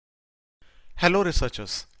Hello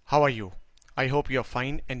researchers, how are you? I hope you are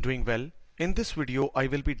fine and doing well. In this video, I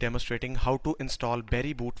will be demonstrating how to install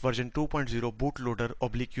BerryBoot version 2.0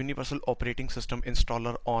 bootloader / Universal Operating System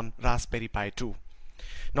installer on Raspberry Pi 2.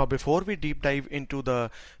 Now before we deep dive into the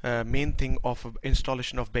main thing of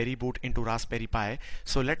installation of BerryBoot into Raspberry Pi,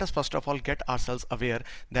 so let us first of all get ourselves aware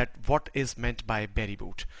that what is meant by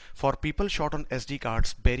BerryBoot. For people short on SD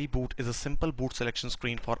cards, BerryBoot is a simple boot selection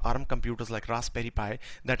screen for ARM computers like Raspberry Pi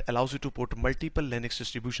that allows you to put multiple Linux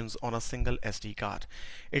distributions on a single SD card.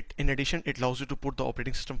 In addition, it allows you to put the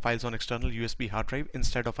operating system files on external USB hard drive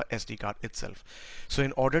instead of a SD card itself. So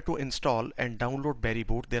in order to install and download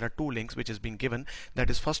BerryBoot, there are two links which is being given. That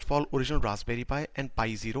is first of all original Raspberry Pi and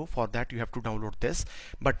Pi 0. For that you have to download this,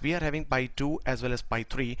 but we are having Pi 2 as well as Pi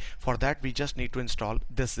 3. For that we just need to install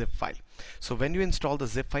this zip file. So when you install the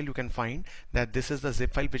zip file, you can find that this is the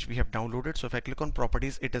zip file which we have downloaded. So if I click on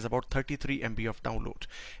properties, it is about 33 MB of download.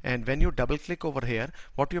 And when you double click over here,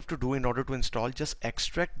 what you have to do in order to install, just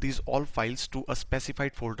extract these all files to a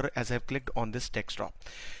specified folder as I have clicked on this text drop.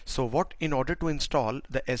 So what in order to install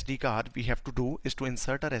the SD card we have to do is to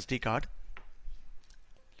insert our SD card.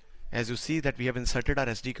 As you see that we have inserted our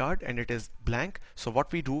SD card and it is blank. So what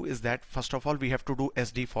we do is that first of all we have to do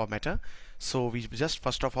SD formatter. So we just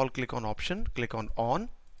first of all click on option, click on,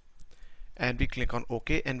 and we click on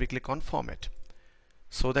OK and we click on format,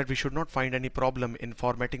 so that we should not find any problem in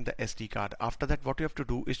formatting the SD card. After that what you have to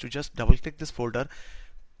do is to just double click this folder,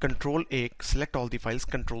 Control A, select all the files,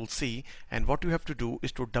 Control C, and what you have to do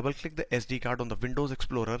is to double click the SD card on the Windows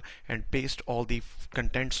Explorer and paste all the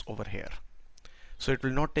contents over here. So it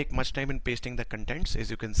will not take much time in pasting the contents,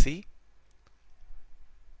 as you can see.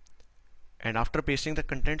 And after pasting the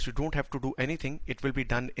contents, you don't have to do anything. It will be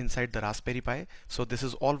done inside the Raspberry Pi. So this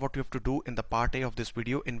is all what you have to do in the part A of this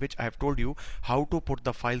video, in which I have told you how to put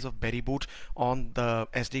the files of BerryBoot on the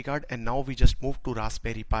SD card. And now we just move to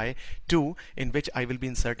Raspberry Pi 2, in which I will be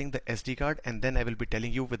inserting the SD card, and then I will be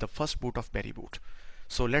telling you with the first boot of BerryBoot.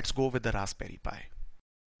 So let's go with the Raspberry Pi.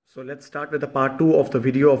 So let's start with the part 2 of the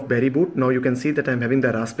video of BerryBoot. Now you can see that I'm having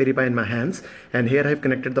the Raspberry Pi in my hands, and here I have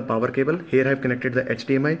connected the power cable, here I have connected the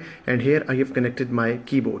HDMI, and here I have connected my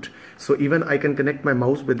keyboard. So even I can connect my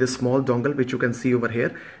mouse with this small dongle which you can see over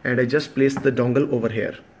here, and I just place the dongle over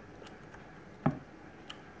here.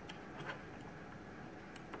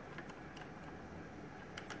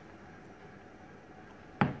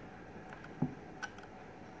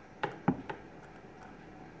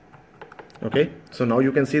 Okay, so now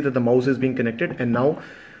you can see that the mouse is being connected, and now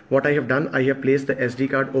what I have done, I have placed the SD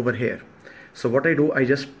card over here. So what I do, I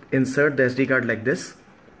just insert the SD card like this,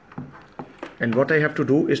 and what I have to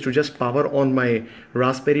do is to just power on my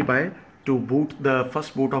Raspberry Pi to boot the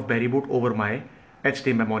first boot of BerryBoot over my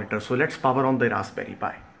HDMI monitor. So let's power on the Raspberry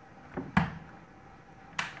Pi.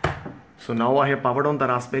 So now I have powered on the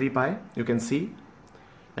Raspberry Pi, you can see,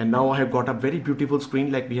 and now I have got a very beautiful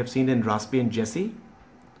screen like we have seen in Raspberry and Jessie.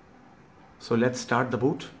 So let's start the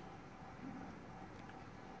boot,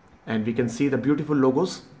 and we can see the beautiful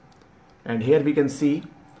logos, and here we can see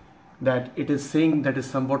that it is saying that is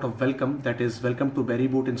somewhat of welcome, that is welcome to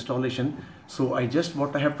BerryBoot installation. So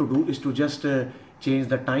what I have to do is to just change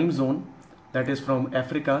the time zone, that is from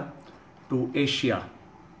Africa to Asia.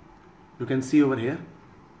 You can see over here.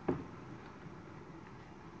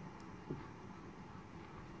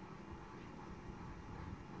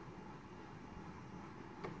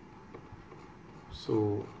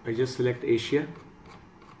 So I just select Asia.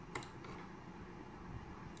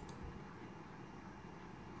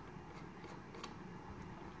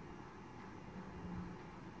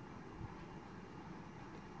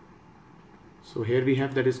 So here we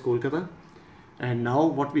have that is Kolkata, and now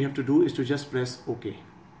what we have to do is to just press OK.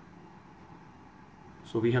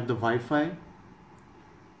 So we have the Wi-Fi,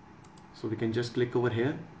 so we can just click over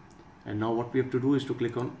here, and now what we have to do is to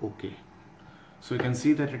click on OK. So you can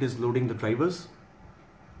see that it is loading the drivers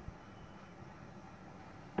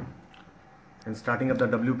and starting up the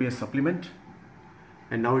WPS supplement,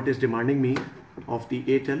 and now it is demanding me of the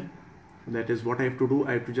Airtel. That is what I have to do.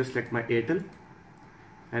 I have to just select my Airtel,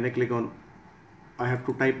 and I click on, I have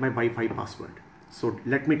to type my Wi-Fi password. So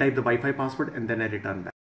let me type the Wi-Fi password and then I return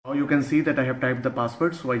back. Now you can see that I have typed the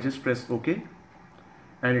password, so I just press OK,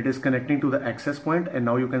 and it is connecting to the access point, and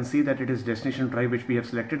now you can see that it is destination drive which we have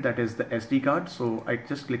selected, that is the SD card. So I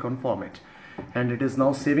just click on format, and it is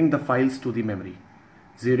now saving the files to the memory,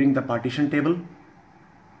 zeroing the partition table.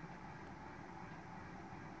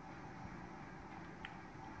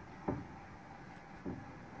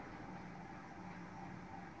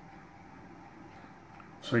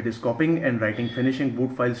 So it is copying and writing finishing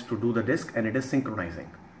boot files to do the disk, and it is synchronizing.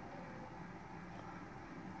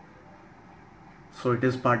 So it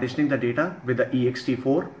is partitioning the data with the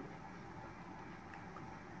ext4.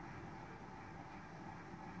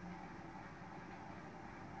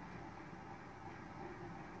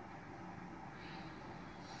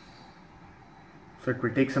 So it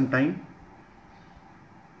will take some time.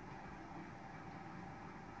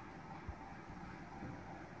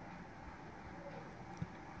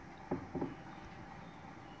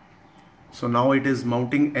 So now it is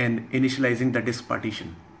mounting and initializing the disk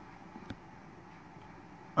partition,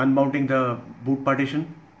 unmounting the boot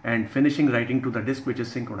partition and finishing writing to the disk which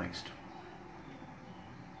is synchronized.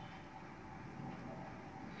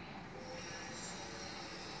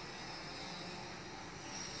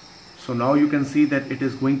 So now you can see that it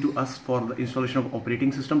is going to ask for the installation of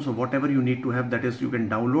operating system. So whatever you need to have, that is you can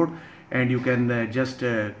download and you can just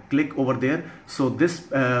click over there. So this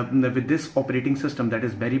with this operating system, that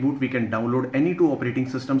is BerryBoot, we can download any 2 operating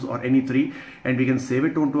systems or any 3, and we can save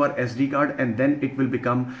it onto our SD card, and then it will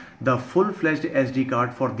become the full-fledged SD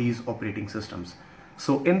card for these operating systems.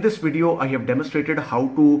 So in this video, I have demonstrated how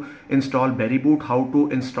to install BerryBoot, how to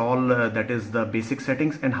install that is the basic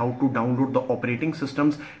settings, and how to download the operating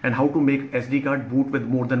systems, and how to make SD card boot with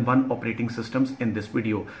more than 1 operating systems in this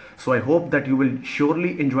video. So I hope that you will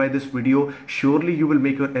surely enjoy this video. Surely you will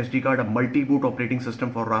make your SD card a multi-boot operating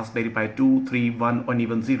system for Raspberry Pi 2, 3, 1 or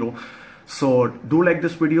even 0. So do like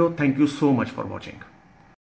this video. Thank you so much for watching.